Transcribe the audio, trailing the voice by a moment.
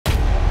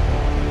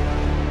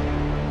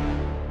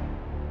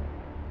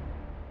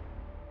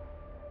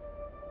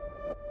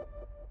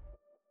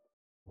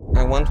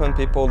want when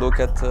people look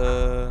at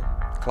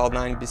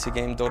Cloud9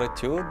 BC.GAME Dota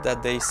 2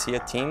 that they see a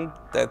team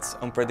that's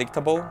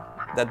unpredictable,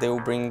 that they will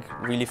bring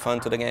really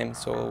fun to the game.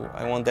 So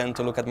I want them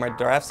to look at my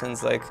drafts and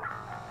it's like,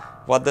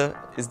 what the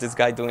is this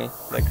guy doing?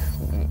 Like,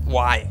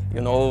 why?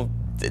 You know,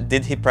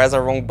 did he press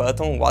a wrong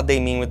button? What they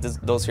mean with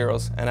those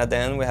heroes? And at the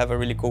end we have a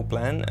really cool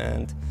plan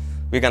and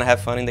we're gonna have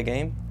fun in the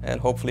game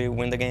and hopefully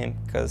win the game,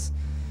 because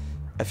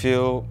I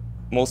feel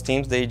most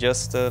teams, they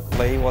just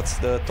play what's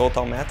the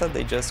total meta,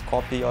 they just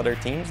copy other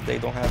teams, they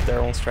don't have their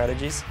own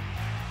strategies.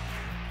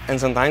 And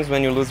sometimes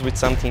when you lose with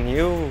something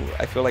new,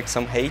 I feel like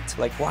some hate,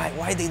 like why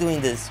are they doing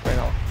this right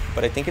now?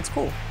 But I think it's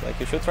cool, like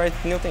you should try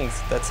new things,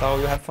 that's how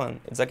you have fun,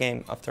 it's a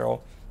game after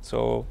all.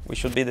 So we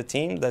should be the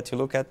team that you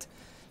look at,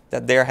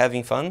 that they're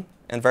having fun,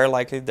 and very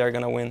likely they're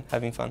gonna win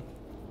having fun.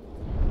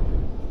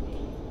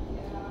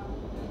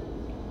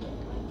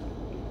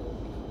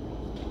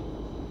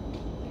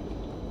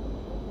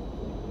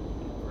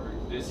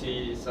 Do you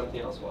see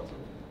something else, Watson?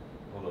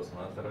 Волос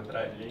на второй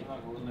траде.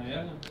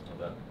 Наверное. Ну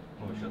да.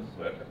 Ну еще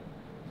сверху.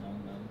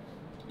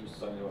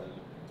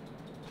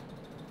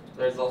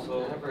 There's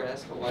also never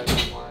ask a why.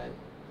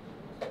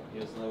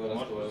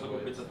 Может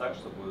закупиться так,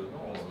 чтобы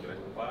играть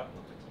в пар.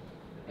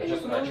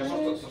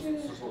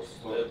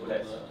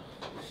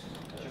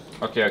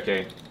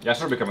 Окей. Я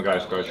с Рубиком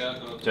играю, короче.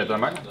 Тебе это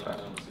нормально?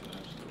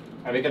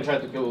 And we can try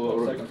to kill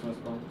Rubik.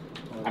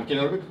 I'm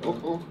killing Rubik?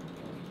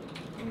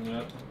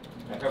 Нет.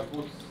 I have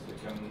boots that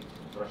can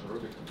crush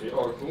Rubik.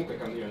 Or Funk, I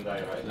can even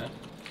die, right?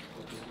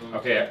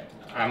 Okay,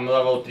 I'm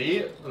level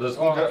 3. This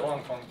one.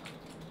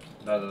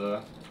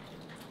 Да.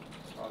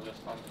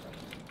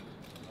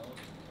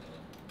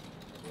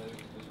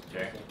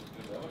 Okay.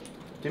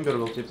 Timber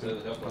will tip.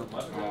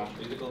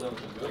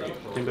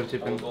 Timber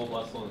tipping.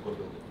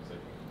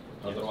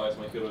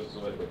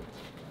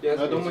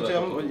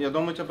 Я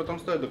думаю, тебе потом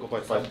стоит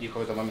докупать сабдих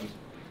в этот момент.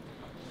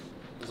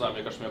 Не знаю,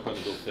 мне кажется, меня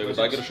хватит. Я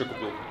дагер еще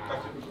купил.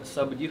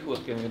 Сабдих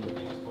вот кем веду.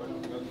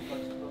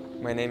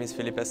 My name is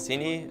Felipe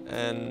Astini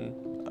and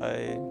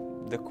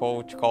the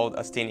coach called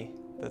Astini.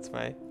 That's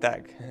my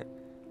tag.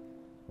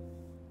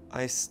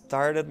 I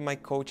started my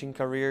coaching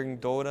career in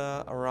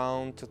Dota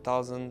around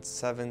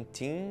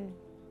 2017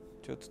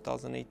 to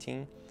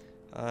 2018.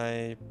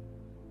 I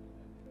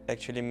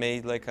actually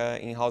made like an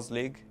in-house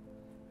league,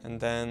 and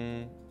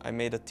then I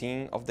made a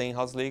team of the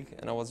in-house league,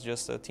 and I was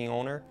just a team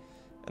owner.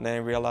 And then I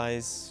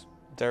realized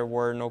there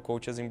were no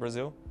coaches in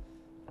Brazil,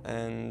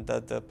 and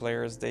that the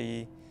players,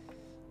 they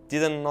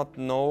did not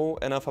know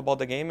enough about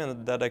the game,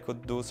 and that I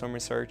could do some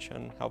research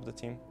and help the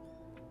team.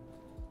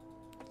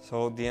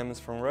 So DM is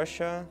from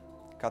Russia,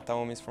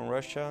 Kataomi is from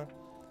Russia,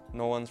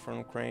 no one's from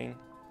Ukraine,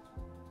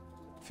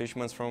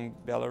 Fishman's from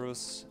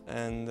Belarus,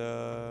 and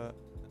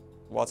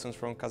Watson's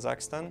from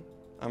Kazakhstan.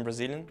 I'm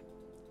Brazilian.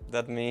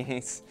 That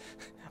means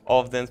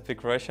all of them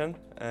speak Russian,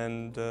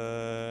 and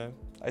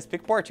I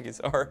speak Portuguese,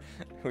 or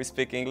we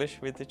speak English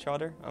with each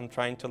other. I'm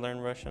trying to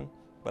learn Russian,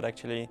 but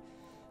actually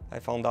I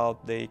found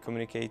out they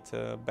communicate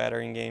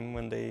better in game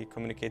when they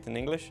communicate in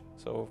English,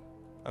 so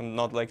I'm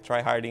not like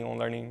try-harding on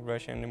learning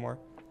Russian anymore.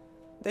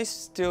 They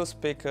still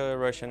speak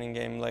Russian in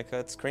game, like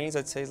at screens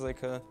I'd say it's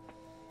like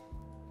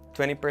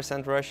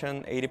 20%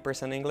 Russian,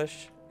 80%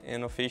 English.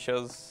 In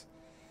officials,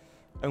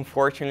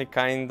 unfortunately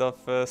kind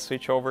of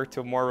switch over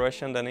to more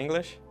Russian than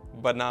English.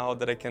 But now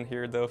that I can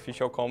hear the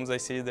official comms, I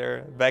see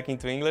they're back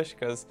into English,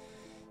 because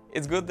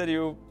it's good that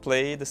you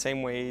play the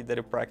same way that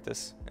you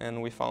practice.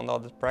 And we found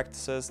out that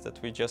practices that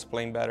we just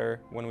playing better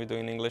when we do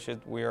in English,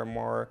 we are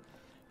more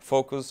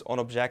focused on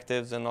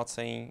objectives and not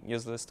saying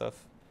useless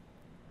stuff.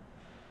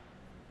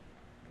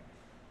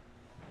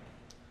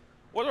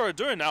 What are we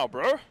doing now,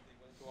 bro?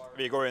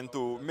 We're going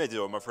to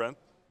Medio, my friend.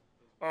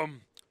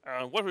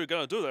 What are we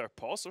gonna do there?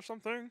 Pause or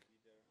something?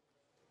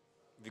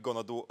 We're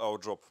gonna do our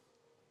job.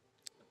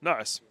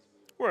 Nice.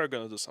 We're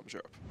gonna do some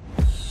job.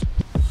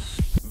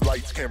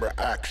 Lights, camera,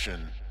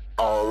 action.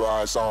 All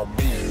eyes on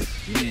me.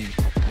 Me.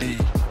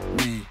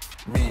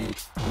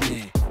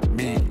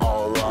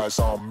 All eyes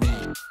on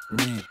me.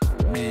 Me.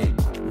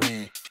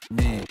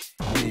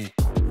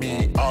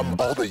 I'm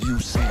all that you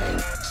see.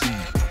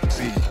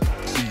 See.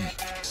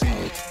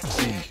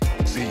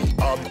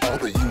 I'm all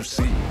that you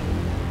see.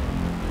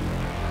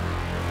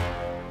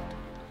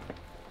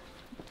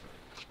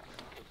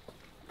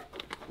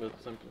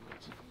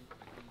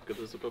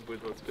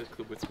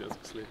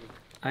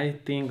 I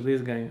think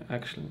this guy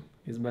actually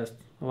is best.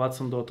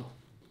 Watson Dota.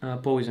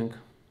 Posing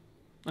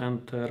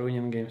and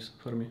ruining games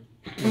for me.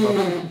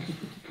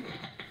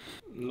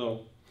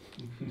 No.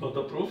 Not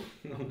approve?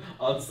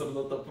 Answer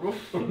not approve?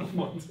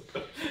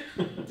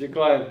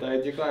 Declined.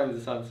 I declined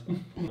this answer.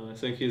 I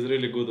think he's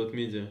really good at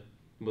media,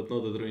 but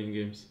not at ruining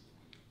games.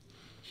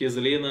 His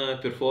Lina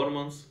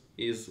performance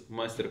is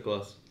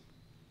masterclass.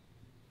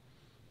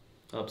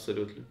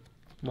 Absolutely.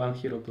 One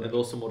hero player. And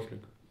also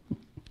Morphling.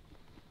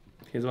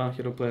 He's one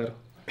hero player.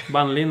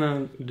 Ban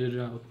Lina, GG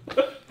out.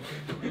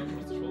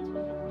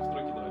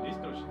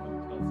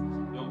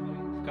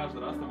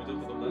 Каждый раз там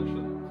идет потом дальше.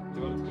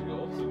 Теоретически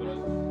голов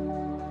собирать.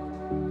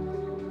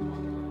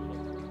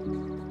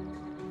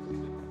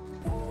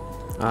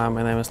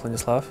 My name is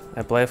Ladislav.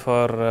 I play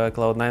for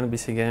Cloud9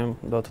 BC.GAME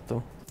Dota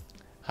 2.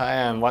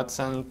 Hi, I'm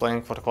Watson,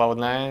 playing for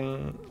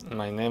Cloud9.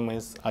 My name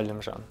is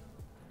Alimjan.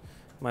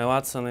 My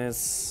Watson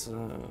is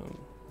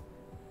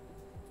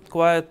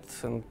quiet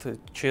and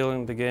chill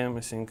in the game, I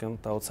think, and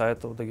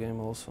outside of the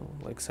game also,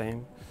 like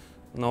same.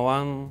 No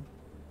one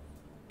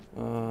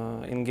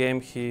in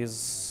game he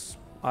is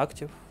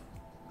active,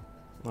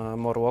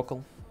 more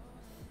vocal,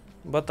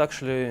 but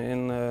actually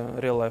in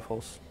real life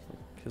also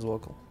he's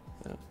vocal.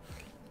 Yeah.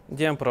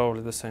 DM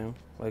probably the same,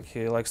 like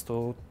he likes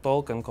to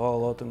talk and call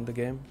a lot in the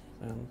game,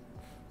 and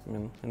I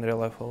mean in real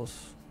life also.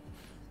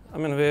 I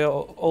mean we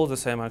all the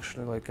same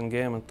actually, like in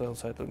game and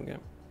outside of the game.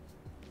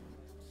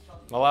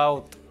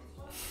 Loud.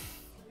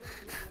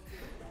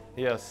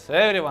 Yes,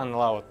 everyone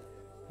loud.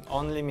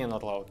 Only me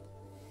not loud.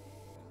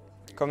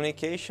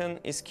 Communication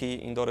is key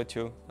in Dota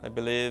 2. I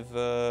believe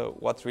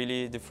what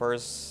really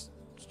differs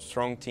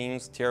strong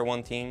teams, tier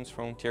 1 teams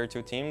from tier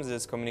 2 teams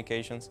is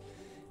communications.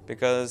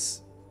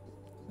 Because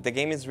the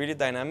game is really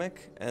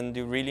dynamic and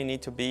you really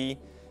need to be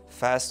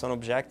fast on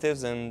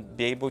objectives and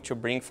be able to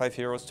bring 5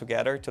 heroes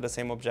together to the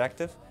same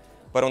objective.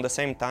 But on the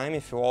same time,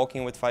 if you're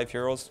walking with 5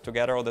 heroes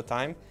together all the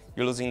time,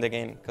 you're losing the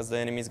game because the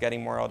enemy is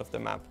getting more out of the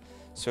map.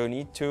 So you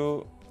need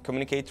to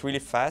communicate really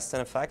fast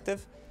and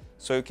effective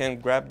so you can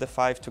grab the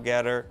 5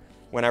 together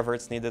whenever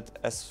it's needed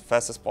as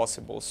fast as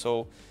possible.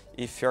 So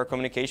if your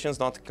communication is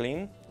not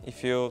clean,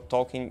 if you're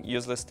talking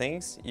useless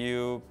things,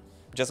 you're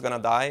just gonna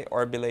die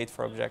or be late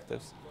for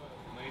objectives.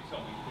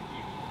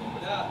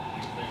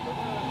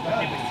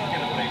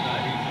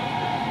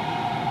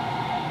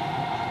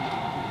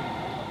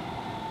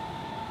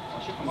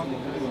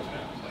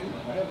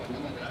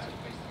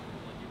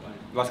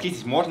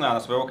 Восхитить можно, а на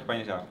своего кипа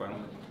нельзя, понял?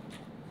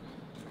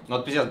 Ну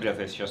это пиздец бред,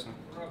 если честно.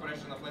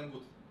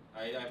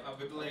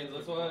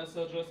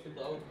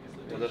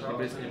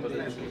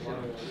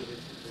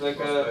 Like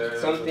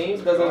some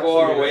things doesn't go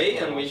our way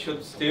and we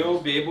should still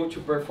be able to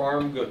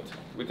perform good.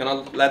 We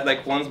cannot let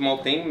like one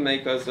small thing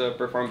make us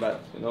perform bad.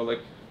 You know,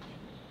 like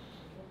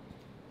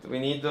we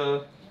need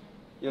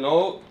you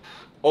know,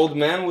 old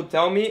man would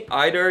tell me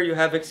either you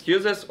have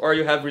excuses or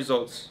you have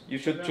results. You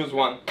should choose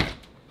one.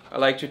 I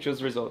like to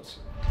choose results.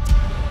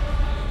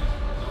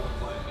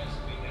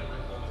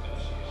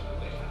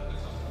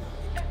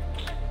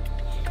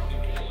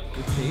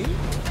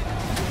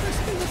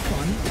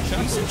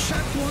 Recent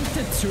chat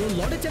wanted to a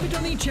lot of damage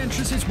on the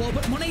Enchantress as well,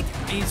 but Monate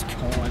is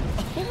gone.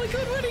 Oh my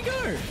god, where'd he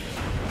go?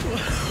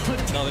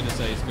 Nothing to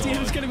say, he's gone.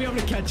 Team's gonna be able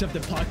to catch up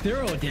the puck,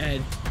 they're all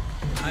dead.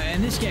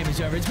 And this game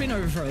is over. It's been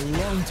over for a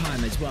long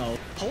time as well.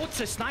 Holds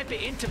a sniper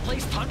into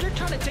place. Tundra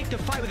trying to take the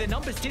fight with a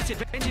numbers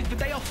disadvantage, but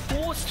they are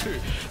forced to.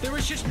 There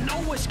is just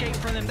no escape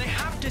from them. They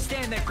have to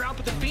stand their ground,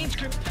 but the Fiend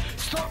script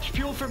stops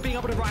Pure from being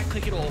able to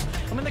right-click it all.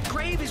 I mean, the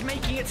Grave is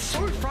making it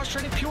so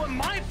frustrating. Pure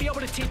might be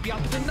able to TP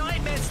up, but the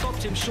Nightmare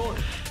stops him short.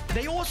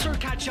 They also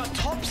catch up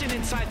Thompson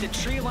inside the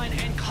tree line,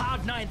 and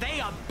Cloud9, they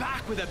are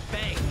back with a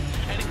bang.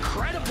 An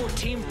incredible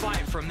team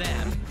fight from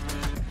them.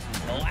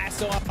 The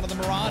lasso out of the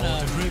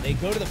Mirana. They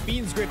go to the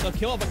Fiend's Grip. They'll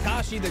kill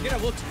Akashi. They're going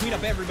to look to clean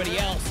up everybody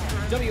else.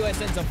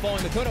 WS ends up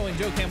falling. Makoto and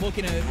Jokem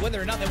looking at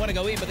whether or not they want to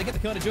go in, but they get the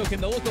kill to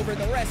Jokem. They'll look over at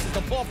the rest as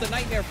they'll pull off the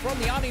Nightmare from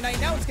the Omni Knight.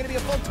 Now it's going to be a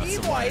full team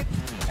wipe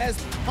as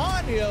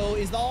Ponyo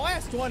is the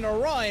last one to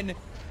run,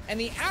 and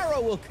the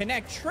arrow will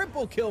connect.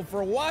 Triple kill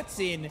for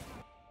Watson.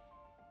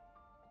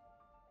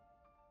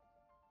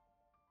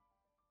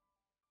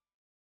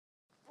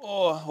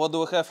 Oh, what do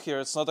we have here?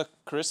 It's not a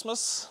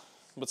Christmas,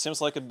 but seems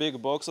like a big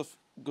box of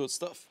good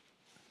stuff.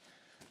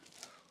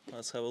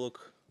 Let's have a look.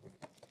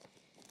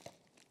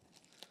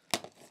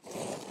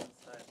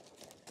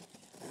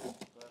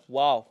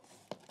 Wow.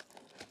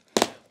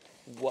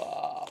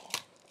 Wow.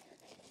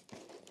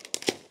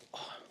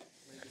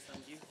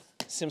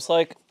 Seems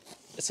like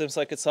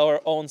it's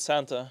our own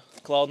Santa,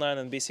 Cloud9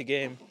 and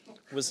BC.GAME,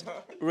 with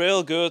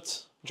real good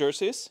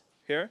jerseys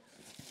here.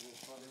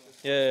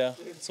 Yeah.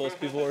 So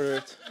people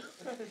ordered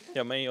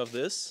many of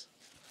this.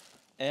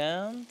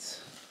 And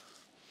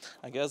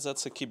I guess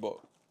that's a keyboard.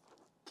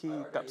 Key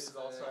cups.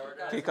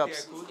 Key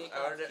cups.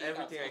 I ordered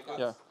everything I could.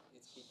 Yeah.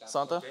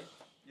 Santa? Okay.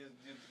 You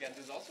get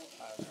this also?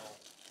 I don't know.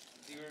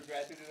 Do you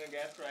regret you didn't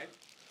get, right?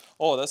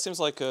 Oh, that seems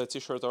like a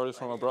t-shirt ordered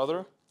from a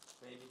brother.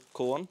 Maybe.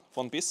 Cool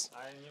One Piece.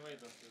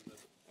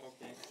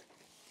 Okay.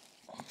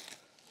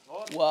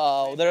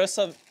 Wow, there is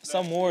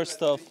some more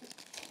stuff.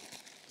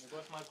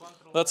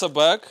 That's a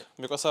bag,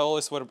 because I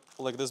always wear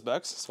like these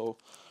bags, so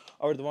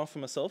I ordered one for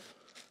myself.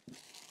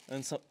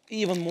 And some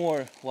even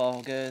more.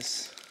 Wow,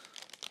 guys.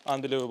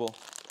 Unbelievable.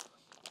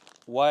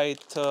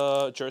 White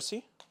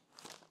jersey.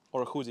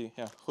 Or a hoodie.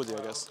 Yeah, hoodie, I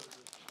guess.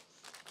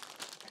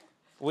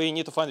 We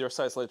need to find your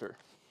size later.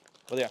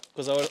 But yeah,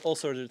 because I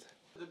also ordered.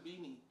 The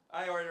beanie.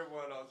 I ordered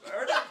one also.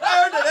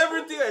 I ordered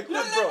everything I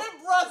could,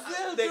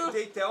 bro.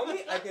 They tell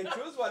me I can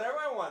choose whatever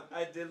I want.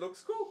 It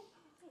looks cool.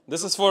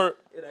 This is for...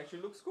 It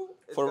actually looks cool.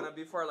 It's for gonna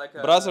be for like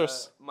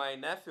brothers. My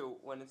nephew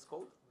when it's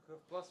cold.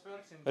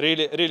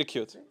 Really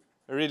cute.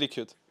 Really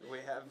cute. We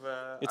have.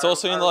 It's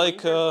also in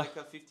like. like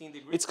a 15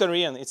 degrees. It's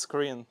Korean. It's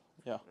Korean.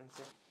 Yeah.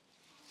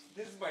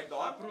 This is my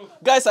dog.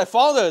 Guys, I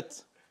found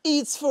it.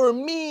 It's for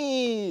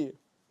me.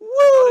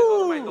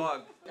 Woo! My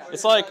dog.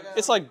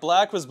 It's like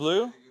black with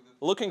blue,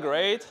 looking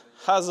great.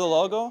 Has a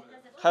logo,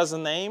 has a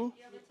name,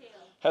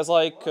 has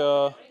like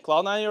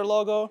Cloud9 your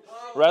logo,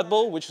 Red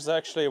Bull, which is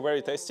actually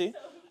very tasty,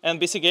 and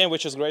BC.GAME,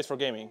 which is great for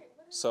gaming.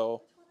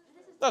 So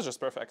that's just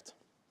perfect.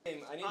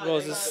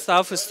 Well, the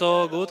stuff is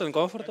so good and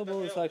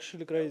comfortable. It's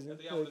actually crazy.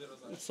 Like,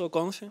 it's so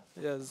comfy.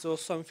 Yeah, there's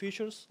also some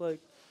features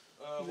like.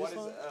 What is?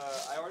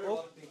 I ordered a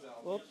lot of things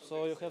out.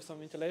 So you have some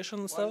ventilation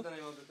and stuff.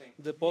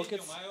 The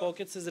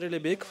pockets is really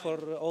big for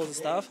all the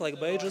stuff like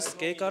badges,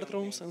 key card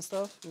rooms and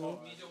stuff. You know,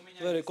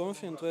 very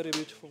comfy and very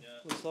beautiful.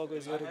 This logo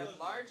is very good.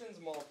 Large and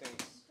small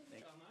things.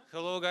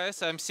 Hello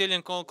guys, I'm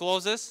stealing all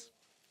clothes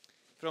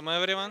from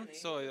everyone.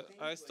 So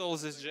I stole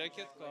this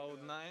jacket,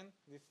 Cloud9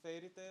 with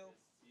fairy tale,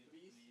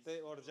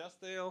 or just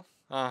tail.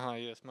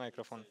 Yes,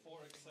 microphone.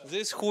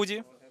 This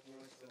hoodie,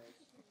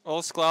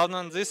 also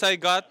Cloud9. This I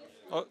got.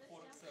 Oh,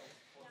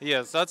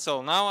 yes, that's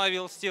all. Now I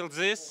will steal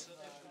this.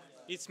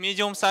 It's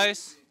medium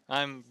size.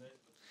 I'm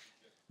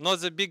not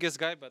the biggest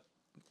guy, but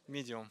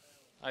medium.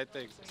 I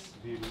take this.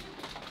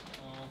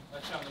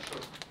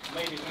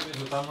 Maybe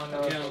not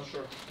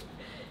sure.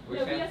 We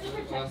have to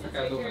protect the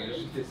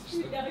speakers.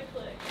 We gotta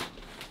click.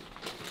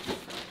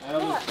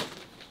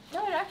 No,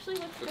 it actually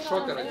looks good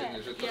on the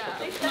bed.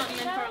 Yeah, it's not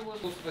meant for a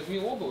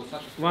woman.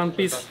 One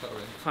Piece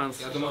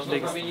fans. Я думал, что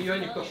кроме нее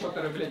никто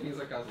шоперы, блядь, не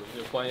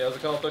заказывает. Я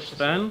заказал точно.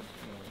 10.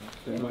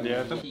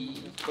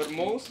 But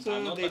most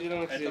they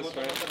didn't exist,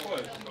 right?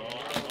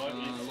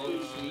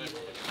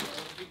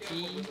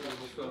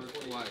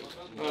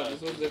 Oh,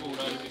 this was the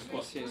hoodie.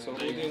 I see. So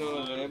hoodie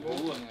not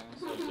available.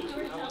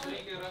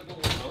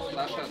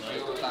 Саша,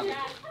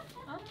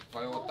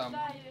 твоего там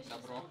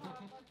добро.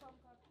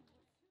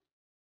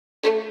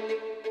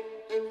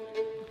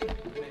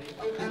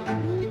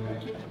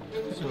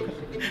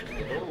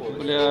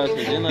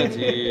 Блять,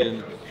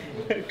 1-1.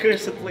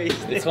 Cursed place.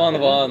 It's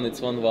 1-1, it's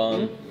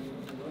 1-1.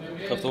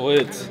 Have to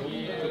wait.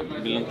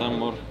 Billion time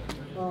more.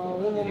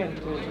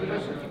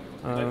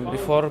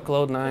 Before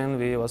Cloud9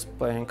 we was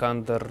playing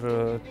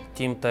under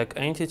Team Tech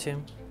Entity.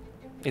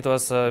 It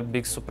was a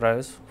big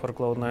surprise for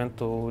Cloud9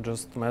 to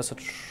just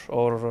message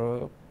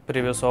our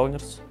previous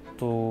owners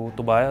to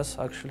buy us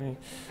actually,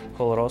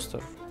 whole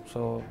roster.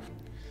 So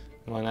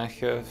when I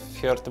have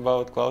heard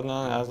about Cloud9,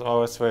 I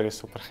was very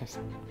surprised.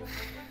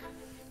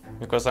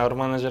 Because our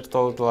manager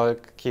told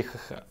like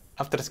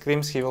after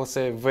scrims he will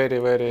say very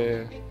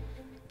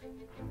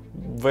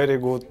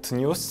good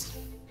news.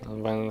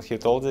 And when he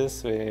told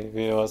this,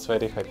 we was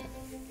very happy.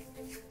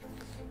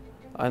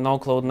 I know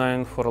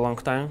Cloud9 for a long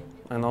time.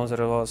 I know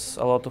there was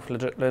a lot of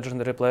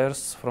legendary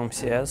players from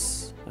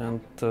CS and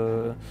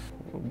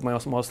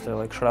mostly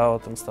like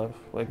Shroud and stuff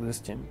like this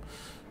team.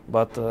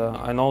 But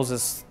I know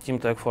this Team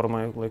Tech for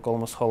my like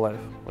almost whole life,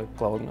 like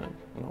Cloud9.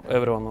 You know,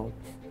 everyone knows.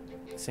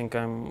 I think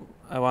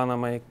I wanna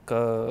make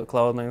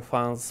Cloud9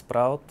 fans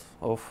proud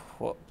of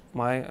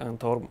my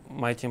and or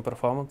my team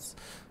performance,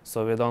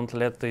 so we don't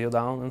let you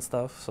down and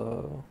stuff.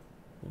 So.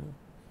 Yeah.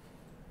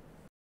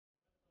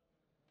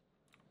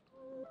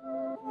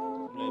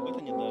 Ебать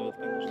они давят,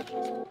 конечно, жестко.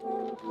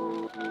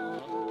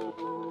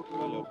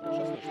 Алло, сейчас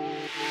слышно.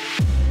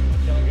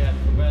 Хотел говорят,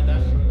 ФБ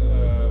дашь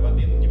в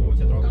админ, не буду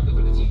тебя трогать.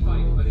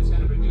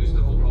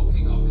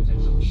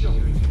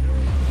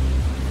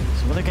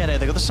 So look at it,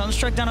 they got the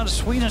Sunstrike down on the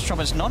Sweden-Strom.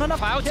 It's not enough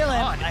to kill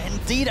him.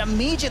 Indeed,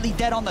 immediately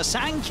dead on the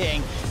Sand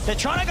King. They're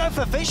trying to go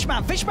for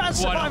Fishman. Fishman's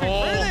surviving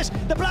through this.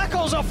 The Black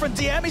Hole's off from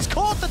DM. He's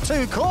caught the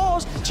two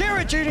cores.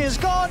 Chira Jr.'s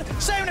gone.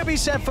 Same to be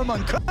said for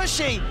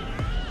Munkushi.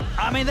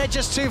 I mean, they're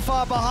just too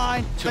far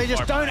behind. They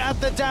just don't have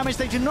the damage.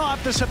 They do not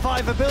have the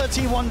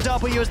survivability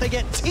 1W as they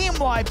get team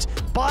wiped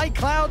by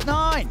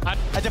Cloud9.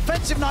 A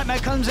defensive nightmare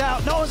comes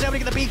out. No one's able to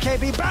get the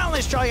BKB.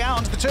 Boundless try out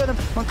onto the two of them.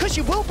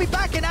 Munkushi will be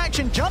back in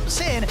action. Jumps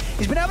in.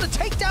 He's been able to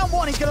take down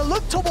one. He's going to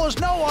look towards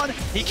no one.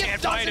 He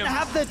doesn't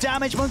have the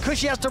damage.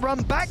 Munkushi has to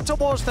run back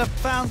towards the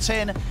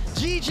fountain.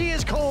 GG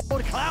is called.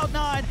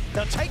 Cloud9,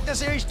 they'll take the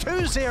series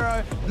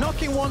 2-0,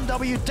 knocking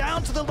 1W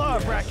down to the lower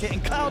bracket.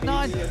 In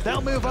Cloud9,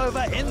 they'll move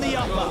over in the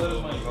upper.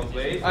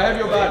 I have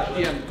your badge,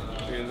 Ian.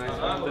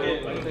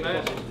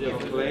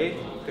 Play.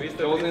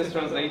 Golden is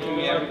translating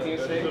me everything you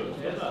say.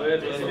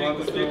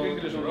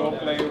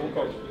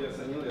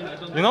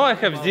 You know I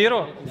have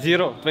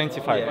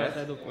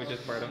 0-0-25. Which is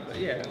part of it.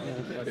 Yeah.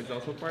 But it's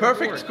also part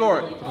Perfect of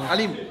score.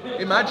 Alim,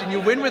 imagine you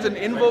win with an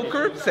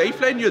invoker,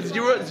 safe lane, you're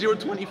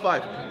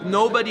 0-0-25.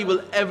 Nobody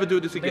will ever do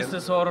this again.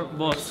 This is our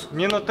boss.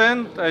 Minus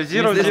 10,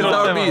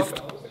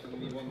 0-0-7.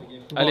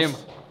 Алим,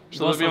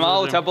 чтобы ты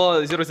понимал, у тебя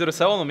было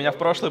 0-0-7, у меня в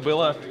прошлое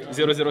было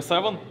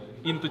 0-0-7,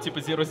 into типа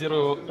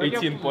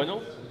 0-0-18,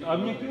 понял?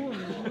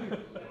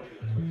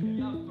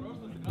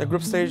 The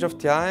group stage of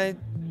TI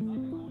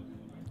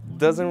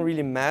doesn't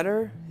really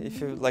matter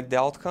if you like the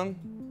outcome,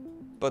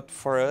 but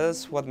for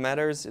us, what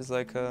matters is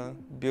like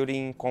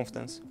building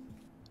confidence.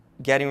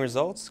 Getting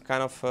results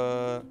kind of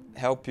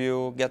help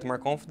you get more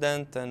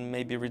confident and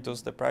maybe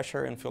reduce the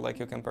pressure and feel like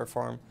you can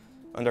perform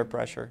under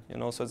pressure, you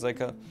know. So it's like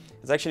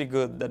it's actually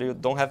good that you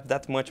don't have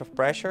that much of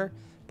pressure,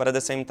 but at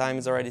the same time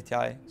it's already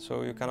TI.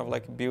 So you're kind of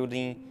like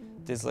building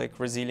this like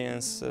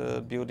resilience,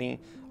 building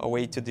a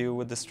way to deal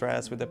with the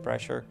stress, with the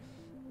pressure.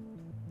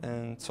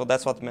 And so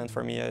that's what meant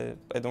for me.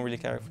 I don't really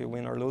care if we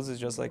win or lose, it's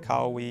just like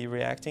how we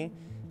reacting,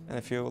 and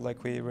I feel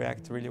like we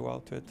react really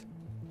well to it.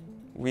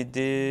 We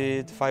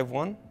did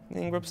 5-1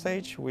 in group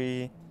stage.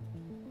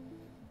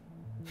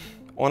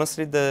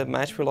 Honestly, the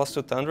match we lost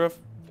to Tundra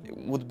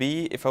would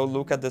be, if I would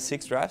look at the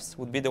 6 drafts,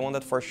 would be the one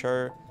that for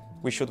sure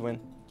we should win.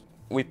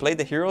 We played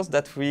the heroes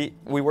that we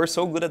were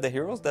so good at the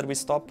heroes that we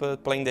stopped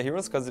playing the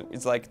heroes, because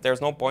it's like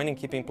there's no point in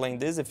keeping playing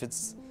this. If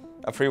it's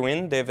a free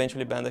win, they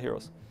eventually ban the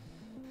heroes.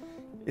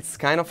 It's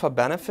kind of a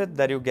benefit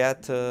that you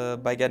get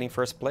by getting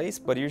first place,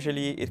 but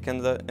usually it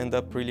can end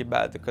up really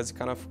bad, because it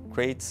kind of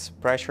creates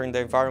pressure in the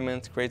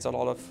environment, creates a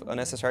lot of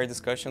unnecessary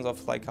discussions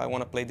of like, I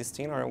want to play this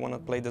team or I want to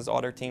play this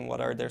other team,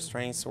 what are their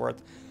strengths, what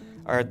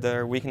are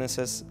their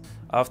weaknesses.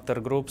 After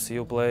groups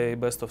you play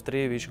best of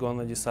 3, which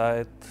gonna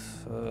decide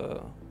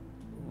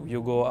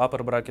you go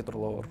upper bracket or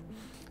lower.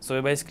 So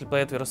we basically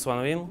played versus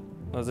 1 win,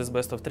 this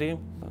best of 3,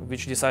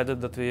 which decided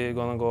that we're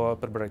gonna go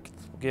upper bracket.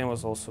 Game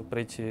was also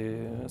pretty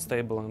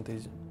stable and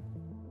easy.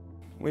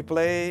 We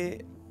play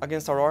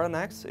against Aurora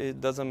next.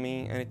 It doesn't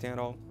mean anything at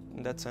all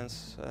in that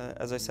sense.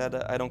 As I said,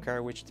 I don't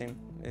care which team.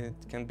 It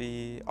can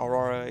be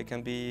Aurora, it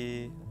can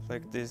be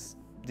like this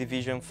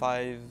Division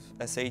 5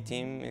 SA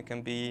team, it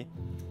can be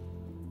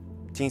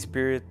Team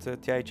Spirit,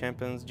 TI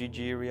champions,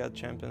 GG, Riyadh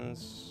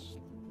champions.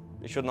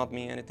 It should not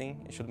mean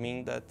anything. It should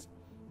mean that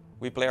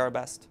we play our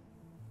best.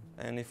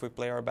 And if we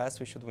play our best,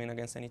 we should win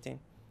against any team.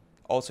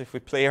 Also, if we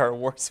play our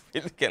worst,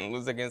 we can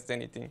lose against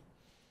any team.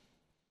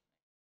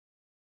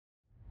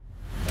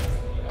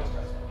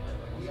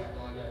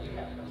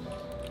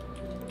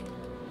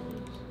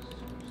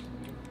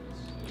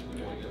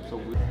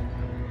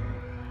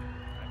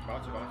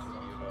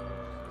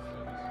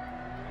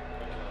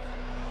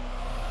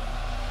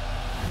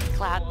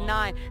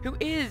 Cloud9, who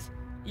is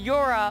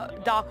your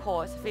dark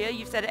horse, Fia.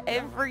 You've said it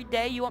every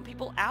day. You want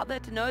people out there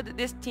to know that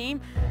this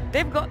team,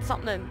 they've got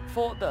something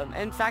for them.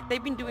 In fact,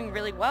 they've been doing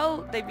really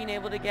well. They've been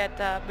able to get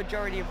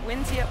majority of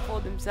wins here for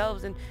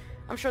themselves, and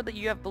I'm sure that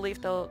you have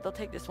belief they'll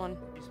take this one.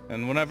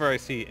 And whenever I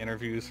see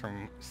interviews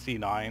from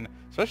C9,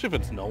 especially if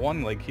it's no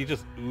one, like he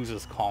just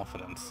oozes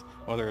confidence,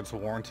 whether it's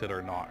warranted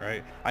or not,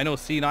 right? I know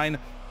C9,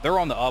 they're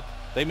on the up.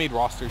 They made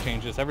roster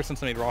changes. Ever since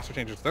they made roster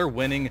changes, they're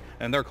winning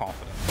and they're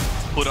confident.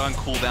 Put on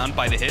cooldown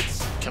by the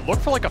hits. Can look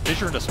for like a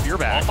fissure and a spear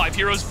back. All 5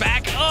 heroes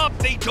back up.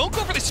 They don't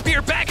go for the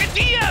spear back at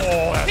DM.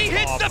 Oh, he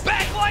hits the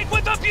back line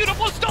with a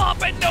beautiful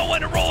stomp, and no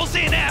one rolls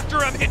in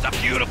after him. Hits a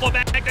beautiful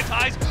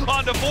magnetize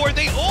onto 4.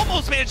 They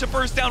almost managed to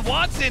burst down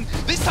Watson.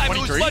 This time 23?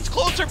 It was much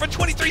closer, but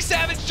 23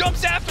 Savage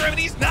jumps after him, and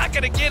he's not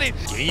going to get it.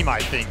 Game, I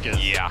think, is,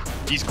 yeah,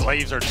 these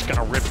glaives are just going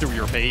to rip through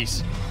your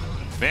face.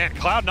 Man,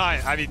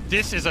 Cloud9, I mean,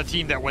 this is a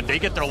team that when they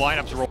get their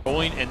lineups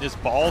rolling and this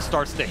ball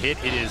starts to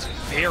hit, it is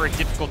very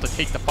difficult to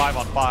take the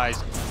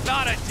 5-on-5s.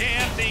 Not a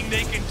damn thing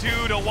they can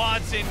do to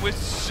Watson with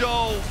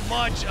so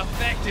much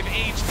effective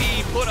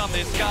HP put on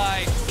this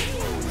guy.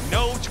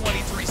 No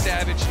 23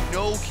 Savage,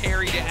 no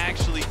carry to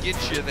actually get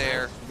you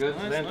there.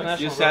 Good.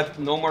 You said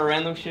no more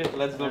random shit,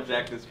 let's go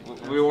Jack this.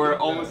 We were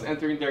almost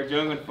entering their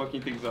jungle and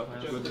fucking things up.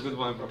 Good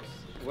one, bro.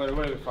 Where are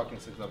we fucking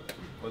things up?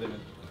 What do you mean?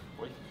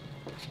 Wait.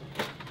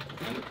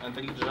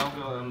 Entering the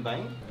jungle and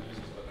dying?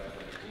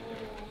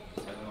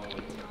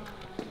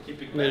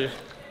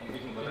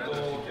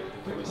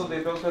 So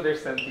they don't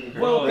understand things.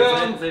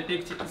 Welcome! They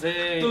picked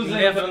they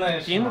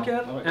left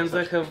Tinker and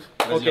they have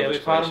okay,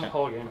 farm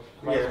whole game.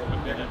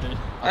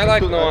 I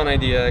like no one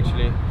idea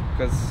actually,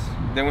 because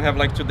then we have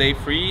like 2 days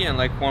free and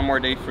like 1 more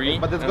day free.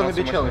 But it's gonna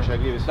be challenge, I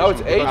give you. Now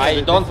it's 8.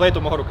 I don't play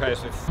tomorrow,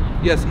 guys.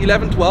 Yes,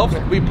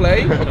 11-12 we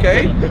play,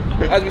 okay?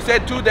 As we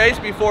said, 2 days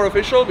before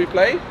official we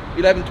play,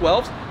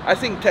 11-12. I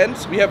think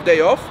 10th we have day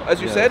off,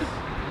 as you said.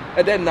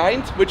 And then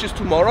 9th, which is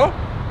tomorrow,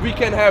 we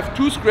can have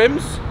 2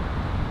 scrims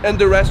and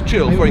the rest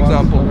chill, for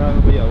example.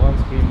 One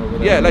scream or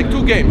whatever. Yeah, like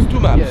 2 games, 2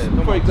 maps,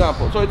 for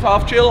example. So it's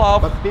half chill,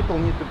 half... But people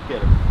need to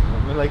care.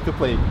 We like to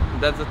play.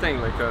 That's the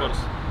thing, like...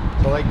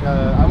 So like,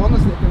 I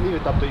honestly can leave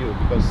it up to you,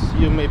 because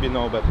you maybe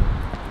know better.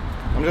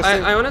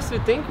 I honestly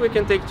think we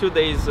can take 2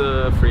 days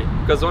free,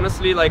 because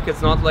honestly, like,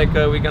 it's not like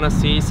we're gonna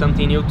see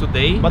something new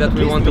today but that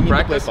we want to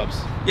practice. To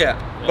play yeah,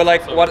 but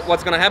like,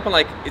 what's gonna happen?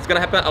 Like, it's gonna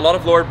happen a lot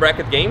of lower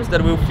bracket games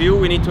that we'll feel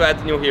we need to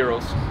add new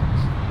heroes.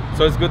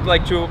 So it's good,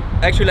 like, to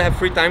actually have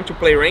free time to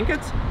play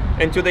ranked,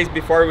 and 2 days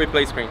before we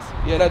play screens.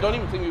 Yeah, and I don't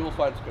even think we will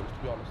find scrims,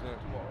 to be honest,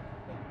 tomorrow.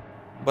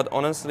 But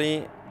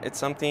honestly, it's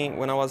something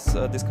when I was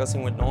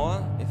discussing with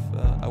Noah if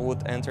I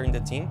would enter in the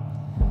team.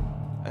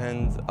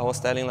 And I was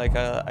telling like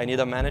I need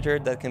a manager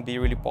that can be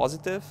really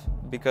positive,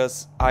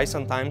 because I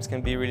sometimes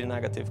can be really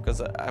negative,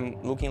 because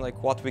I'm looking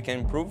like what we can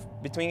improve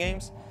between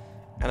games,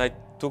 and I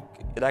took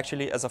it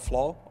actually as a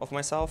flaw of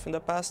myself in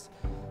the past,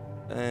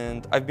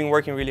 and I've been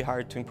working really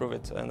hard to improve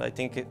it, and I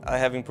think I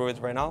have improved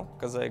it right now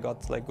because I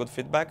got like good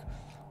feedback,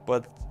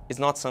 but it's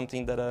not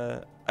something that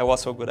I was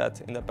so good at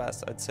in the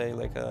past. I'd say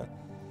like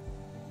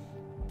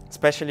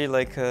especially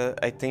like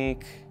I think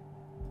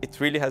it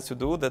really has to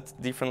do that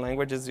different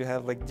languages you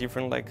have like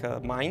different like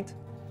mind.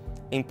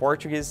 In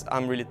Portuguese,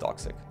 I'm really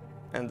toxic,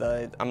 and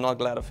I'm not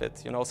glad of it.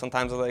 You know,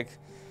 sometimes like,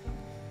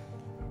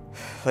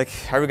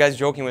 are you guys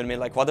joking with me?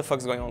 Like, what the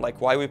fuck's going on?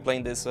 Like, why are we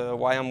playing this?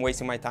 Why I'm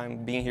wasting my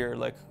time being here?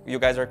 Like, you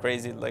guys are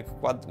crazy. Like,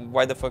 what?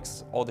 Why the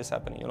fuck's all this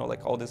happening? You know,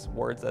 like all these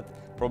words that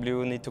probably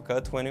you need to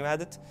cut when you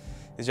add it.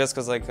 It's just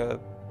because like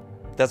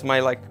that's my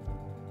like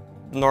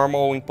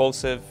normal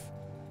impulsive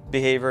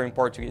behavior in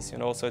Portuguese. You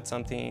know, so it's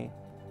something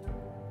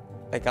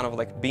I kind of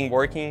like been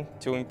working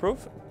to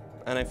improve,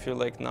 and I feel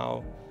like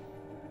now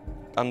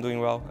I'm doing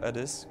well at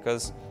this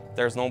because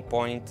there's no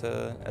point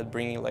at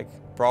bringing like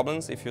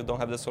problems if you don't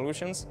have the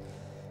solutions.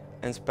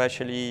 And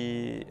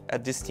especially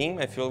at this team,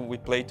 I feel we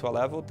play to a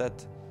level that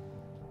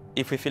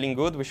if we're feeling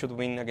good, we should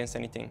win against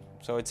any team.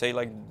 So I'd say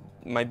like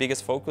my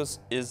biggest focus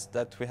is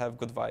that we have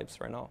good vibes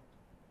right now.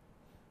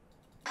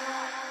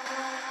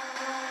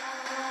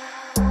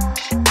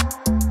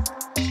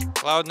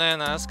 Cloud9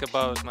 asked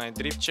about my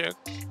drip check.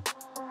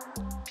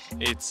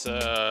 It's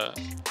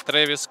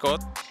Travis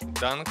Scott,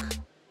 Dunk,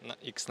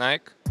 X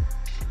Nike,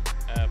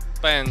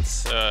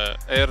 pants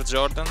Air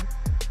Jordan,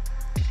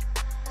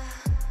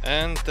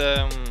 and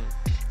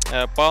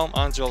Palm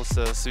Angels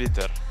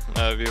sweater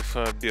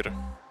with beer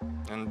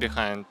and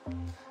behind.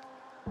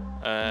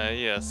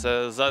 Yes,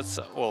 that's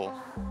all.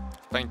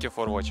 Thank you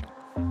for watching.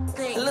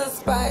 Little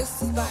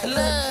spice, look,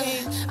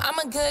 I'm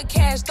a good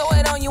cash, throw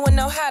it on you and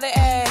know how to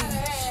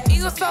act.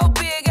 Ego so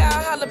big,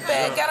 I'll holler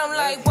back. Got him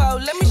like, whoa,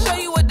 let me show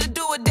you what to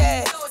do with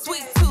that.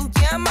 Sweet tooth,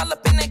 yeah, I'm all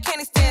up in that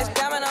candy stash,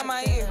 diamond on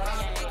my ear.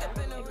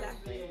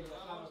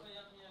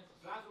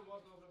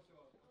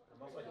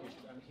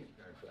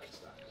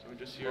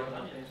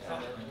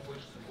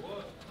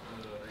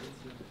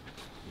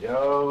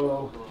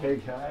 Yo, hey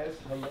guys,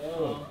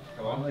 hello.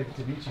 I'm like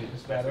to meet you.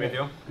 Just nice to meet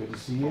you. Good to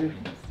see you.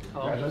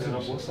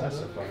 Congratulations, what's that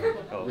so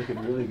far? Looking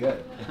really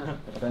good.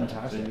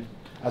 Fantastic.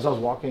 As I was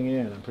walking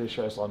in, I'm pretty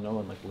sure I saw no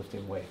one like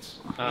lifting weights.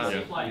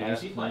 Nice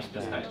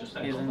band.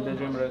 He's in the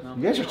gym right now.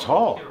 You guys are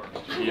tall.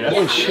 Yeah.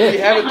 Holy shit. We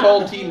have a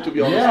tall team, to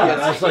be honest. Yeah,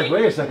 Yes. I was like,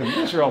 wait a second, you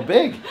guys are all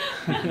big.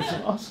 That's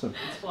awesome.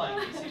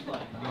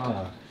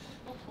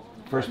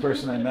 First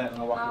person I met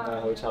when I walked into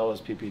the hotel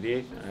was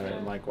PPD, and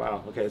I'm like,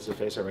 wow, okay, it's a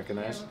face I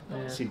recognize.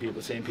 See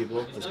people, same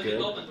people, that's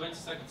good.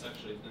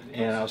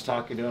 And I was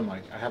talking to him,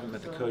 like, I haven't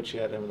met the coach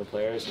yet, and with the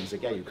players, and he's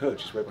like, yeah, you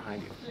coach, he's right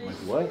behind you. I'm like,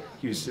 what?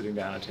 He was sitting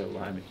down at a table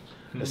behind me,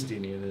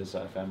 Astini and his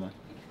family.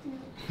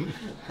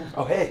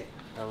 Oh, hey.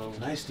 Hello.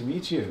 Nice to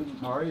meet you.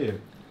 How are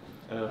you?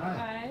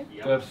 Hi.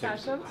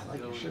 Perfect. I like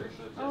your shirt.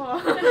 Oh.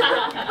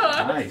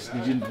 Nice.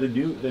 The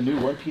new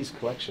One Piece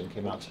collection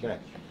came out today.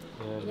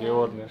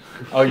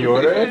 Oh, you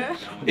ordered it?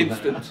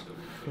 Instant.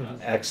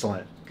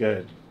 Excellent.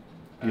 Good.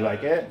 You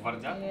like it?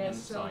 Yeah,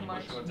 so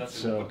much.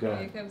 So good.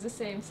 Like I'm the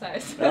same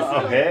size.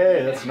 Oh,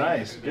 hey, that's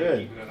nice.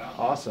 Good.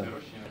 Awesome.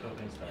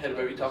 Had a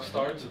very tough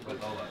start, but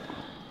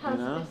You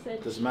know,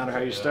 doesn't matter how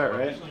you start,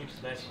 right?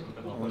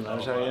 Only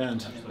matters how you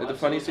end. the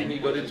funny thing, he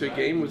got into a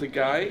game with a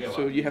guy,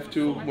 so you have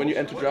to, when you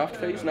enter draft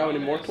phase now in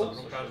Immortal,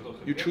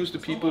 you choose the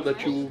people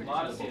that you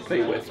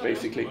play with,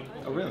 basically,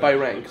 by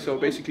rank. So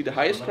basically the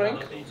highest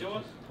rank,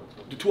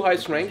 the two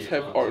highest ranks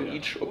are on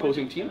each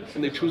opposing team,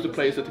 and they choose the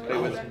players that they play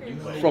with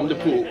from the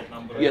pool.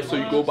 Yes, so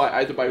you go by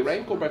either by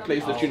rank or by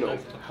players that you know.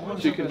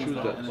 So you can choose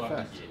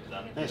that.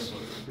 Nice.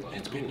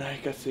 It's been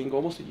like, I think,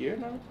 almost a year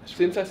now?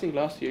 Since I think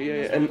last year,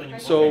 yeah.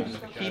 And so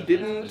he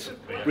didn't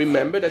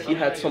remember that he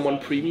had someone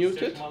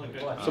pre-muted,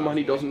 someone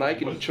he doesn't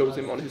like, and he chose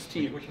him on his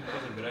team.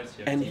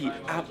 And he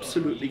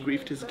absolutely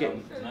griefed his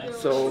game.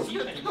 So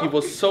he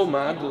was so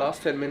mad the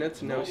last 10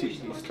 minutes, and now he's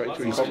trying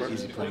to recover.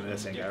 Is he playing with that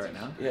same guy right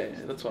now? Yeah,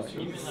 that's why.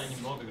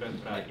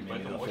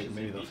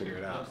 Maybe they'll figure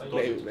it out.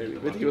 Maybe,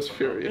 but he was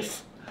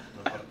furious.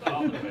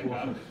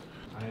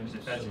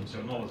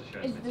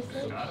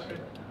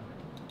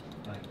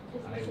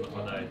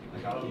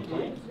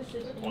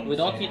 We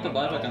don't need the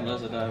buyback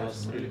unless the die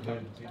was really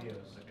hard.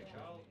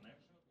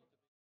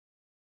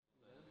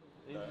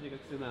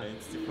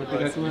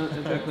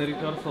 Это как на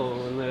рекорсал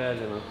на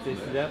реале, все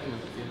сидят,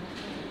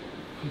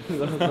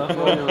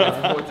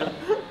 заходим,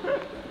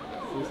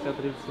 спустя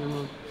 30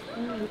 минут.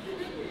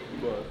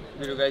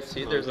 Did you guys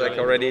see there's like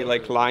already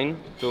like line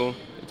to,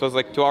 it was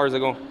like 2 hours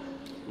ago.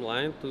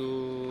 Line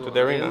to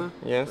the arena?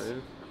 Yes.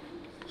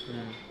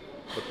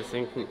 But I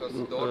think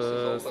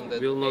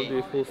will not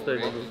be full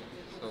stadium.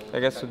 I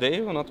guess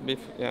today will not be,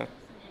 yeah.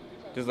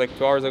 Just like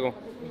 2 hours ago.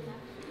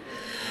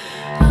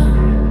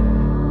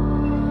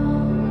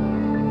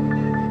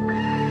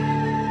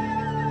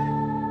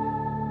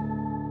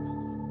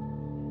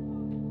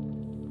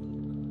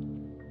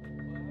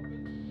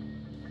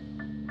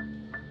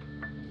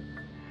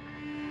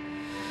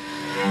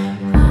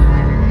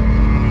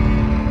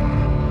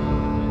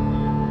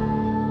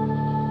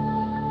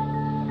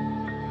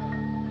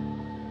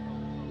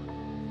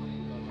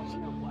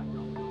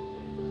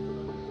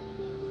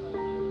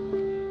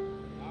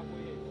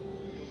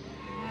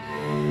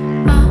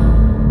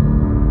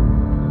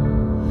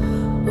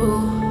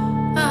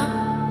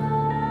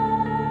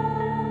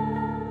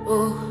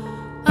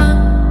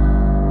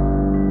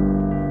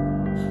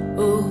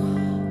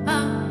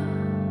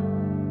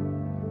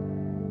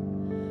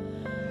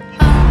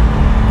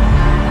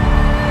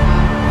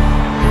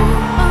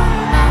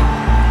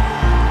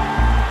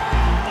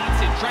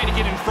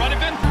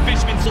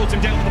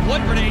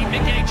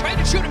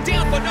 shoot him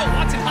down, but no,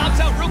 Watson hops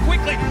out real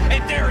quickly,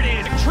 and there it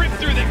is. A trip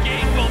through the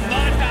game will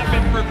not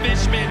happen for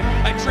Fishman.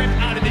 A trip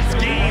out of this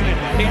game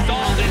is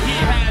all that he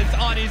has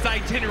on his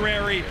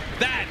itinerary.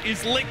 That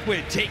is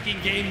Liquid taking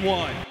game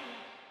 1.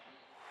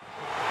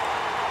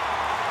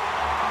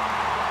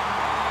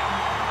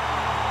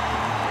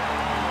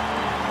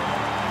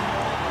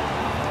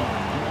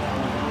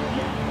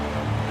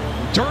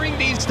 During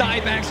these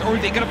diebacks, or are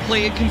they going to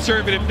play it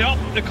conservative? Nope,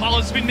 the call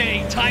has been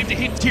made. Time to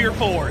hit tier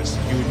 4s.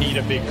 You need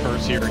a big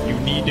curse here. You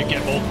need to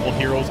get multiple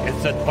heroes and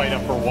set the fight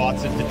up for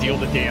Watson to deal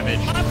the damage.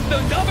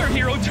 Another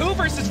hero, 2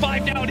 versus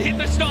 5 down, hit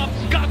the stomp,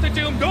 got the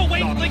doom. No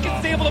way,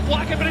 Lincoln's able to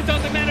block it, but it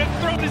doesn't matter. The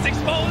throne is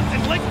exposed,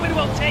 and Liquid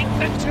will take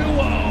the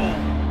 2-0.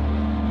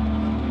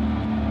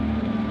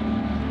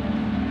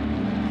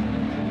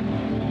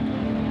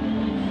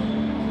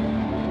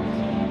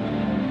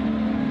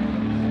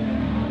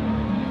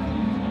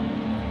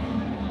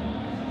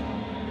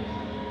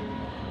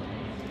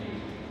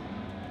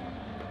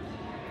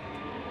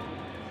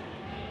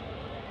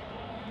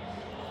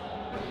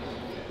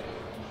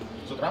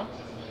 С утра?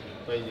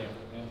 По идее.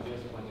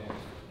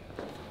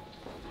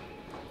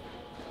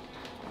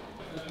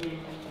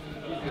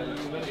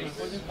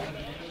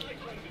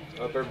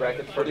 Upper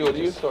bracket for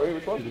you. Sorry,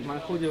 which one? My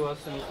hoodie was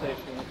in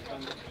station.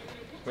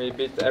 We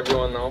beat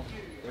everyone now.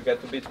 We get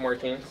to beat more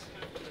teams.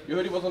 Your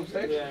hoodie was on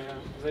stage? Yeah.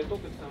 They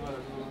took it somewhere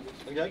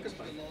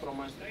from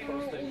my stage.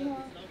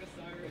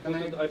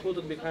 I put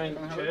it behind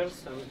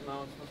chairs and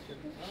now it's not here.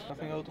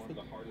 Nothing out of it.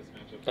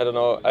 I don't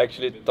know. I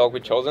actually talked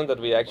with Chosen that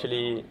we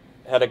actually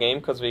had a game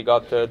because we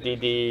got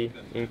DD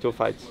in 2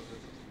 fights.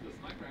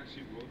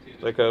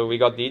 Like we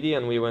got DD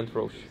and we went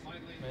Roche.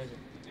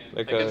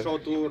 I can show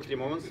 2 or 3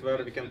 moments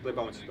where we can play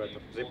bounty better.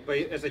 They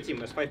play as a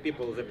team, as 5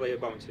 people, they play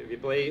bounty. We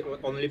play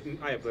only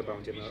I play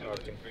bounty in our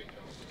team.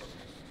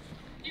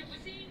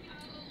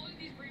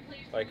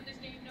 Like,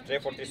 J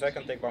for 3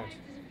 seconds, take bounty.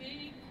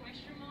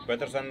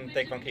 Better than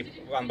take 1 creep.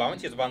 1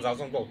 bounty is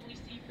 1000 gold.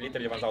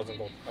 Literally 1000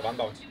 gold. 1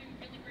 bounty.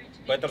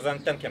 Better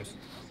than 10 camps.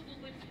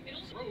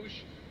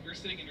 Roche, you're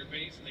sitting in your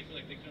base and they feel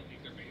like they couldn't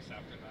leave their base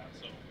after that.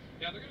 So,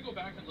 yeah, they're going to go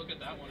back and look at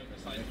that one and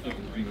decide if that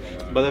was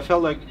right. But I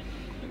felt like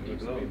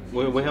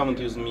we haven't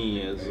used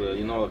me as,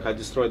 you know, like I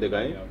destroyed the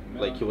guy.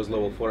 Like he was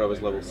level 4, I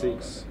was level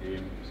 6.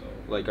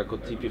 Like I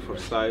could TP for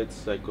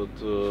sides, I could,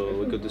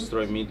 we could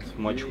destroy mid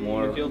much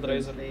more. You killed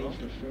Razor?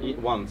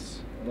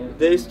 Once.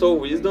 They stole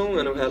Wisdom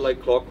and we had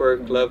like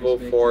Clockwork level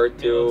 4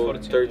 till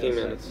 13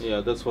 minutes.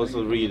 Yeah, that was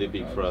a really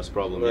big for us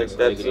problem. Like yes,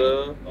 that's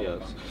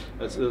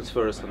yes, that's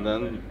first, and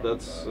then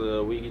that's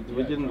we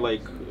didn't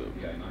like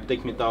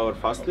take mid tower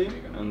fastly,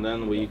 and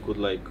then we could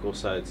like go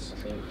sides.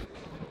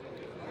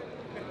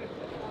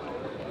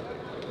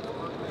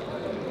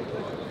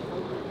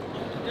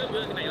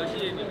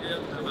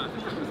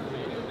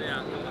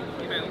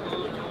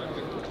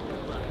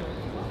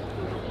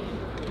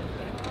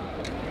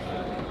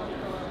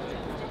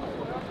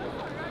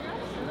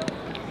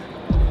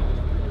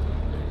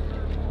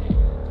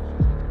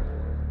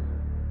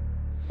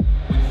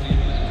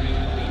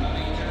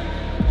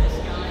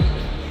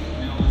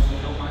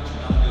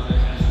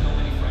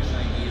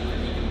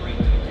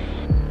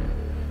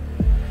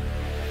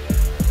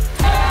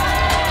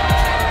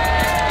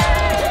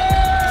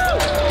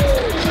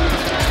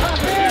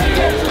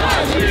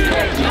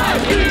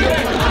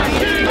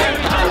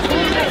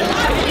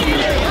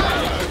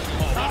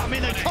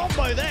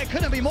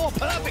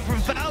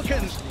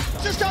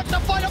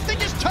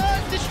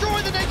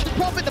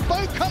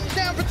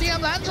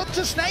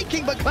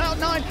 But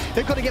Cloud9,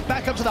 they've got to get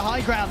back up to the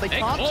high ground. They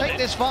can't take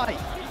this fight.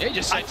 They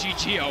just said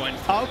GG, Owen.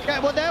 Okay,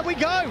 well, there we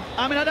go.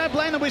 I mean, I don't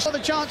blame them. We saw the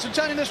chance of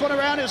turning this one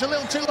around. It was a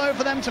little too low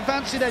for them to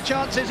fancy their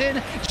chances in.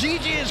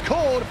 GG is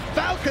called.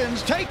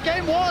 Falcons take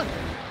game 1.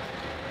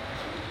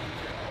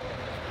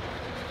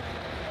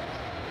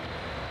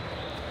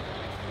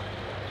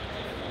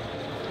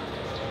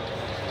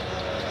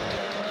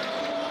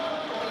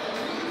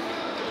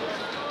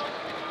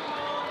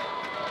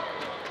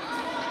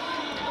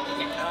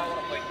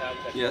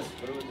 Yes.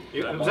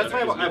 That's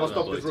why I was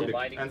stopped with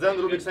Rubik. And then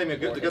Rubik said me,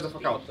 get the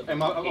fuck out. I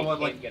was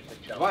like,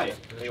 why?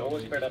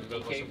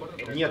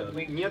 Нет,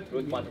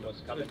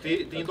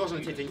 ты не должен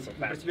лететь,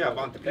 про тебя,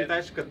 Ван, ты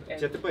прилетаешь,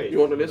 тебе ТП.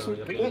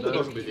 Он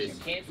должен быть здесь.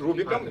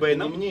 Рубиком,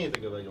 Бэйном. Мне это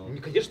говорил.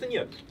 Конечно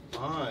нет.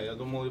 Я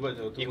думал, ебать.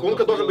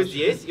 Иконка должен быть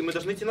здесь, и мы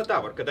должны идти на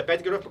тавер, когда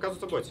 5 героев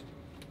показываются в боте.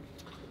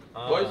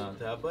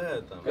 Ты об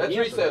этом.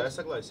 Конечно, я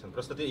согласен.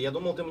 Просто я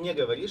думал, ты мне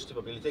говоришь,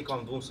 типа, прилетей к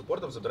вам 2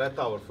 саппортам, забирай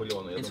тавер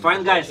фулёна. It's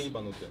fine, guys.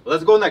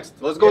 Let's go next.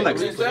 Let's go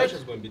next.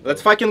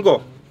 Let's fucking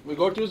go. We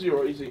go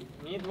 2-0, easy.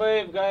 Mid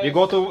wave, guys. We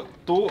go to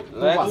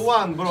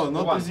 2-1, bro,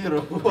 not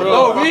 2-0.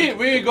 No,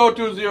 we go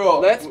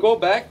 2-0. Let's go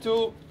back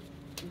to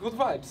good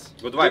vibes.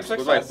 Good vibes,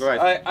 good vibes, good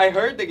vibes. I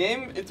heard the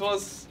game, it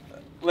was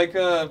like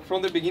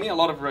from the beginning a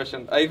lot of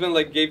Russian. I even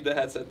like gave the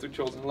headset to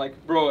Chosen, like,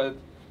 bro,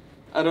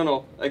 I don't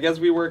know. I guess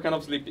we were kind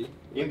of sleepy.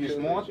 English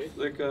mode?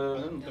 Like,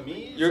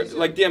 you're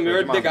like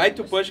the guy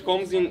to push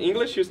comes in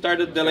English. You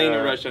started delaying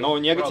in Russian. No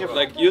negative.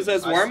 Like use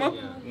as warm up.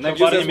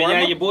 Парни,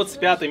 меня ебут с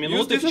 5-й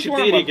минуты,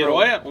 4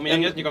 героя, у меня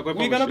нет никакой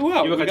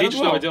помощи. И вы хотите,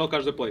 чтобы я делал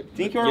каждый плей?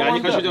 Я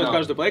не хочу делать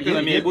каждый плей,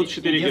 когда меня ебут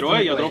 4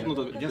 героя, я дропну...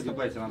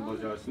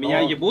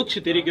 Меня ебут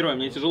 4 героя,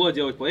 мне тяжело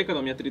делать плей, когда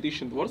у меня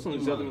 3000 дворца на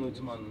 10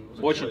 минуте.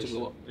 Очень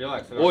тяжело.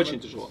 Очень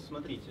тяжело.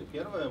 Смотрите,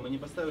 первое, мы не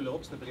поставили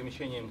опс на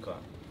перемещение МК.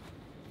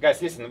 Guys,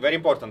 listen, very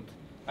important.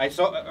 I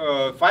saw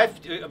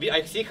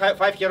I see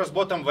 5 heroes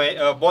bottom,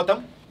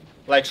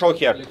 like show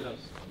here.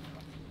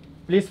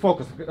 Please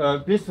focus,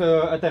 please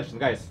attention,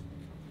 guys.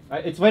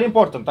 It's very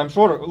important. I'm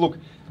sure. Look,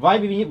 why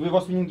we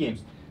was winning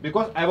games?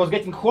 Because I was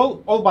getting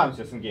all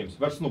bounces in games.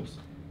 Were snoops.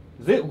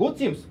 The good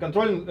teams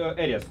controlling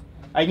areas.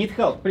 I need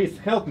help. Please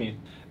help me.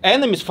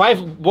 Enemies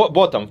 5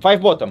 bottom.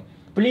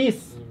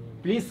 Please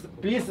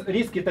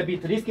risk it a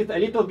bit. Risk it a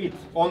little bit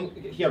on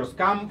heroes.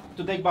 Come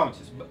to take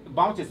bounces.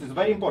 Bounces is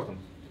very important.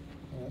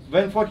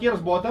 When 4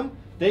 heroes bottom,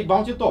 take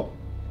bounty top.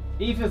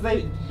 If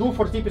they do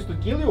for TPs to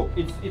kill you,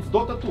 it's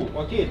Dota 2.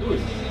 Okay, do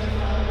it.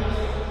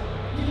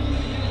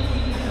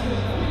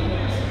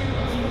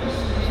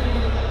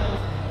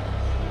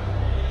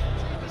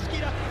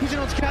 He's in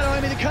on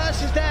Cloud9. The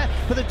curse is there,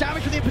 but the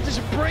damage from the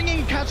imposition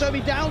bringing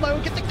Cloud9 down low.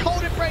 Get the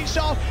cold embrace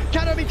off.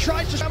 Cloud9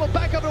 tries to scramble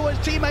back over towards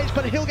teammates,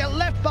 but he'll get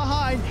left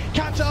behind.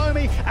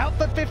 Cloud9 out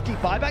for 50.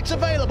 Buybacks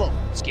available.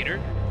 Skeeter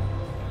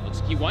looks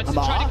like he wants to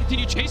try to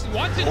continue chasing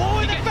Watson. Oh,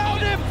 and they found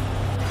him!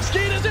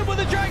 Skeeter's in with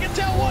the Dragon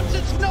Tail.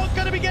 Watson's not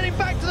going to be getting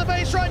back to the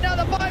base right now.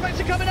 The buybacks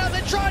are coming out.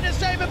 They're trying to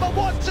save him, but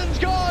Watson's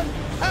gone.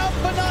 Out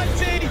for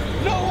 90.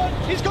 No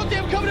one. He's got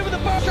them coming in with the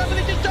burst trap, but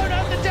they just don't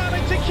have the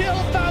damage to kill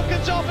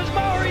Falcons off as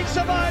Maori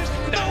survives.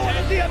 No one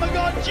has the ever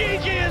gone.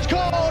 GG is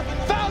called.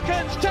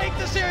 Falcons take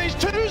the series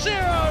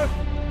 2-0.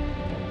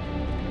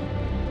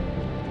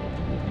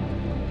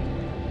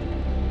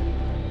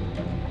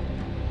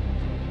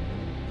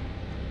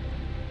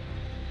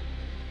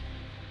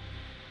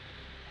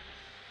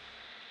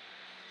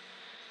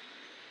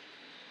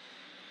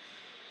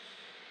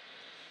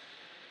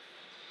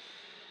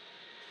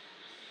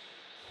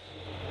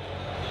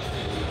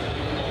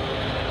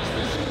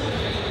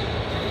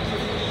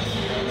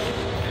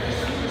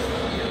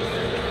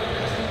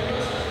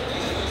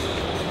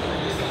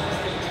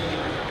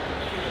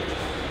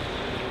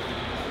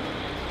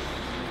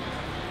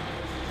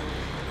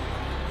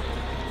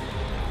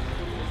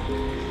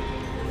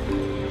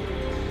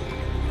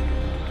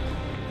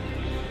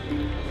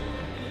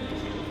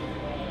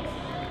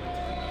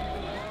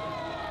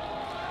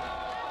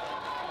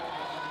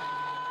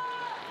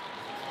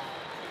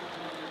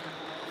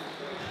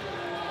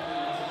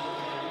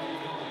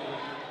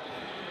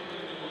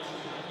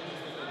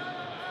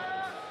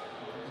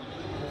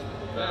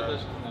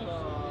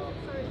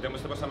 Где мы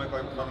с тобой самые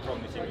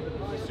хладнокровные тимы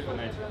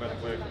на этих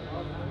плеях.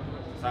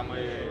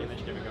 Самые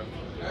иначки бегают.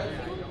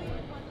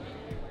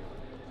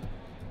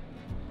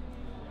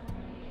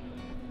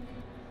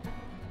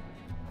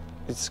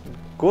 It's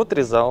good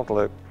result,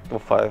 like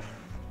top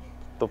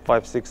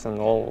 5, 6 in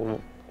whole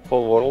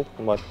world,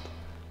 but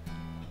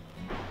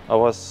I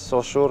was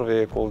so sure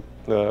we could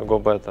go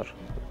better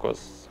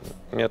because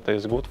meta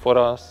is good for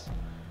us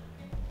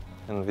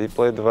and we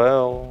played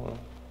well.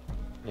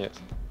 Yes.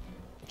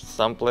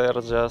 Some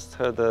players just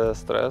had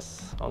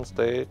stress on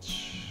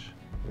stage.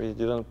 We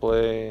didn't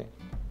play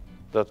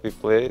that we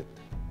played.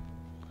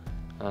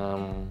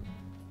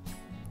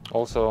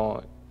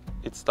 Also,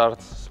 it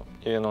starts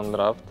even on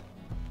draft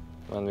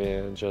when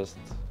we just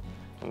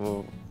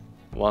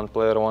one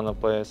player wanna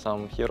play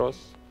some heroes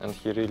and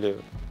he really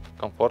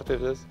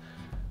comforted this,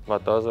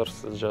 but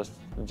others just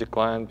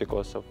declined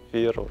because of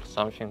fear or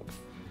something.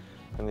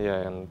 And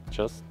yeah, and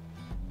just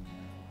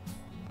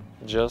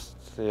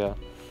yeah.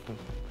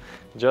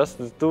 Just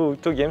the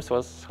two games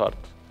was hard.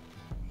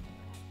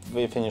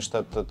 We finished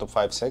at top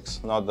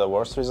 5-6, not the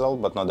worst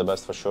result, but not the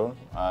best for sure.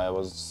 I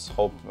was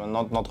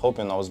not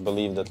hoping, I was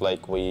believed that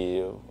like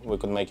we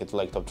could make it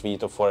like top 3,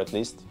 top 4 at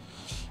least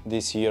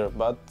this year,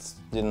 but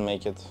didn't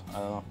make it. I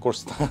don't know, of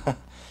course.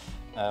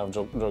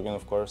 Joking,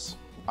 of course.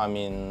 I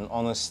mean,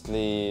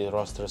 honestly,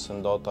 rosters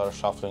in Dota are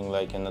shuffling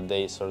like in a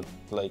day, so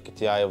like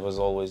TI was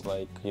always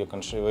like you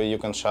can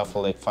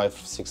shuffle like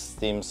 5-6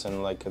 teams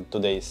in like 2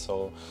 days,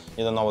 so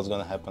you don't know what's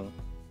gonna happen.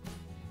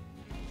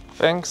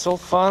 Thanks all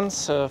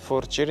fans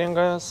for cheering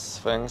us.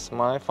 Thanks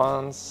my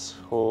fans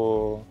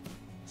who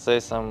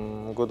say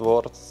some good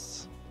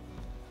words.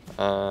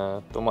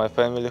 To my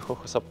family who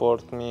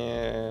support me,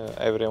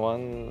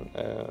 everyone.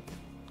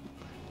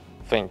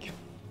 Thank you.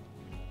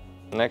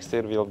 Next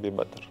year will be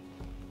better.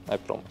 I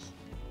promise.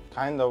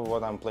 Kind of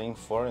what I'm playing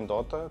for in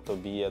Dota, to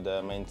be at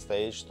the main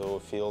stage, to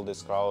feel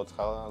this crowd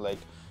like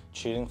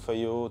cheering for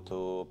you,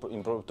 to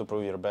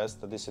prove your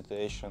best at this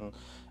situation.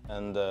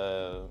 And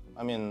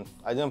I mean,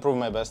 I didn't prove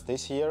my best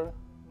this year,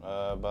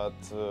 but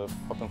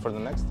hoping for the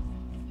next.